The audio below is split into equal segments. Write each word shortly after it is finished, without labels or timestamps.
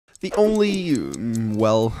The only,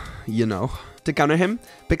 well, you know. To counter him,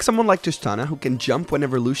 pick someone like Tristana who can jump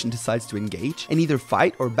whenever Lucian decides to engage and either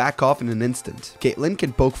fight or back off in an instant. Caitlyn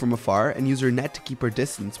can poke from afar and use her net to keep her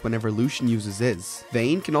distance whenever Lucian uses his.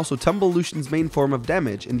 Vayne can also tumble Lucian's main form of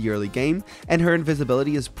damage in the early game, and her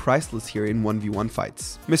invisibility is priceless here in 1v1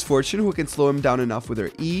 fights. Misfortune, who can slow him down enough with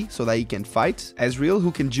her E so that he can fight. Ezreal,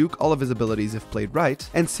 who can juke all of his abilities if played right,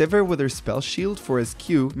 and Sivir with her spell shield for his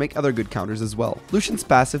Q make other good counters as well. Lucian's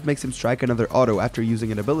passive makes him strike another auto after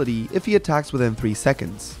using an ability if he attacks within 3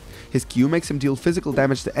 seconds. His Q makes him deal physical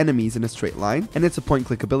damage to enemies in a straight line, and it's a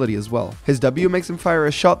point-click ability as well. His W makes him fire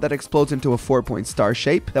a shot that explodes into a 4-point star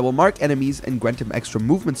shape that will mark enemies and grant him extra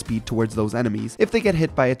movement speed towards those enemies if they get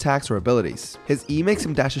hit by attacks or abilities. His E makes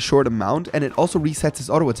him dash a short amount, and it also resets his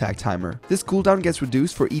auto attack timer. This cooldown gets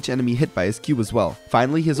reduced for each enemy hit by his Q as well.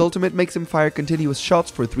 Finally, his ultimate makes him fire continuous shots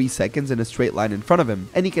for 3 seconds in a straight line in front of him,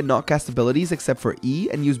 and he cannot cast abilities except for E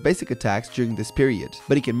and use basic attacks during this period.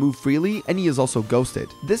 But he can move freely, and he is also ghosted.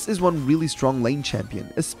 This is one really strong lane champion,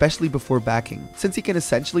 especially before backing, since he can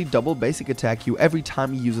essentially double basic attack you every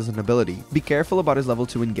time he uses an ability. Be careful about his level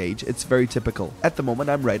 2 engage, it's very typical. At the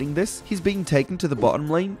moment I'm writing this, he's being taken to the bottom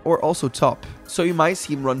lane or also top, so you might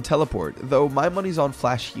see him run teleport, though my money's on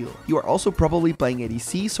flash heal. You are also probably playing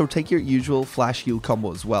ADC, so take your usual flash heal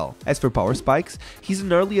combo as well. As for power spikes, he's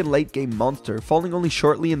an early and late game monster, falling only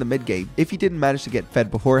shortly in the mid game if he didn't manage to get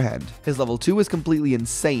fed beforehand. His level 2 is completely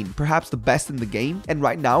insane, perhaps the best in the game, and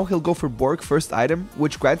right now he'll go for Borg first item,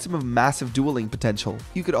 which grants him a massive dueling potential.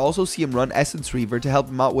 You could also see him run Essence Reaver to help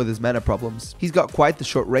him out with his mana problems. He's got quite the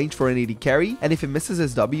short range for an AD carry, and if he misses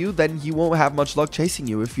his W, then he won't have much luck chasing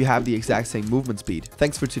you if you have the exact same movement speed.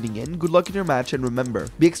 Thanks for tuning in, good luck in your match, and remember,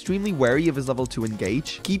 be extremely wary of his level 2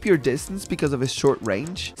 engage, keep your distance because of his short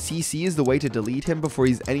range, CC is the way to delete him before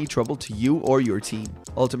he's any trouble to you or your team.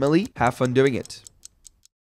 Ultimately, have fun doing it.